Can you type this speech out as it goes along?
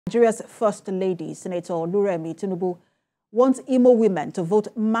Nigeria's First Lady, Senator Oluremi Tinubu, wants Imo women to vote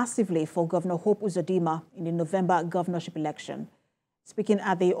massively for Governor Hope Uzodinma in the November governorship election. Speaking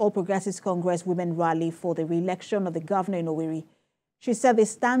at the All Progressives Congress Women Rally for the re-election of the governor in Owerri, she said the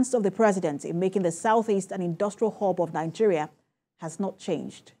stance of the president in making the southeast an industrial hub of Nigeria has not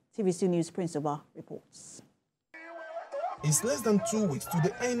changed. TVC News Prince Oba reports. It's less than 2 weeks to the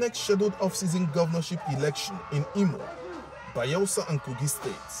INEC scheduled off-season governorship election in Imo, Bayelsa and Kogi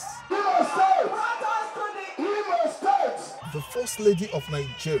states. The First Lady of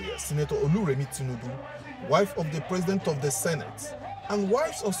Nigeria, Senator Oluremi Tinubu, wife of the President of the Senate, and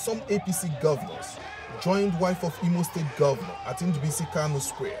wives of some APC governors, joined wife of Imo State Governor at TVC Kano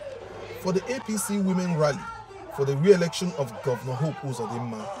Square for the APC Women Rally for the re-election of Governor Hope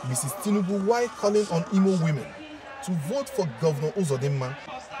Uzodinma. Mrs. Tinubu, while calling on Imo women to vote for Governor Uzodinma,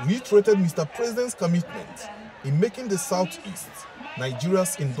 reiterated Mr. President's commitment in making the Southeast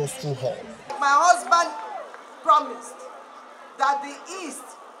Nigeria's industrial hub. My husband promised that the East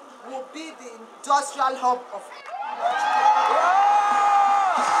will be the industrial hub of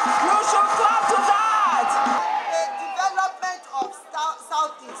You should clap to that! The development of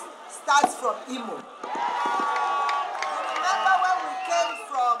Southeast starts from Imo. You remember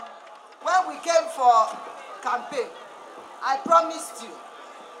when we came for campaign, I promised you.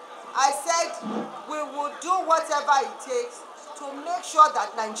 I said we will do whatever it takes to make sure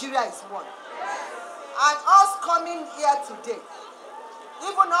that Nigeria is one. And us coming here today,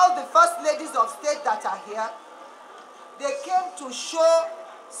 even all the first ladies of state that are here, they came to show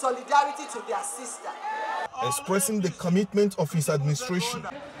solidarity to their sister. Expressing the commitment of his administration,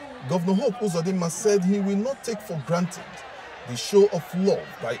 Governor Hope Uzodinma said he will not take for granted the show of love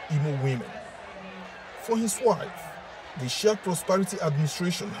by Imo women. For his wife, the Shared Prosperity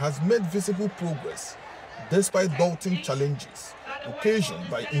Administration has made visible progress despite daunting challenges occasioned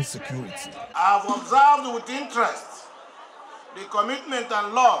by insecurity. I have observed with interest the commitment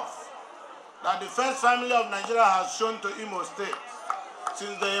and love that the first family of Nigeria has shown to Imo State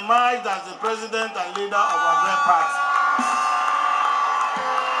since they emerged as the president and leader of our great party.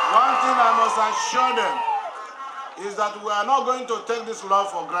 One thing I must assure them is that we are not going to take this love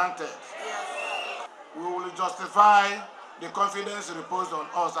for granted. We will justify the confidence reposed on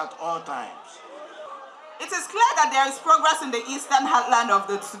us at all times. It is clear that there is progress in the eastern heartland of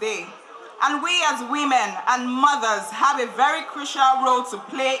today, and we as women and mothers have a very crucial role to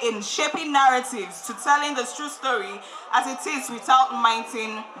play in shaping narratives to telling the true story as it is without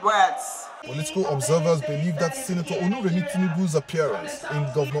mincing words. Political observers believe that Senator Oluremi Tinubu's appearance in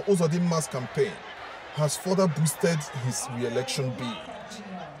Governor Uzodinma's campaign has further boosted his re-election bid.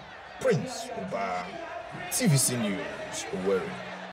 Prince Oba, TVC News, Owerri.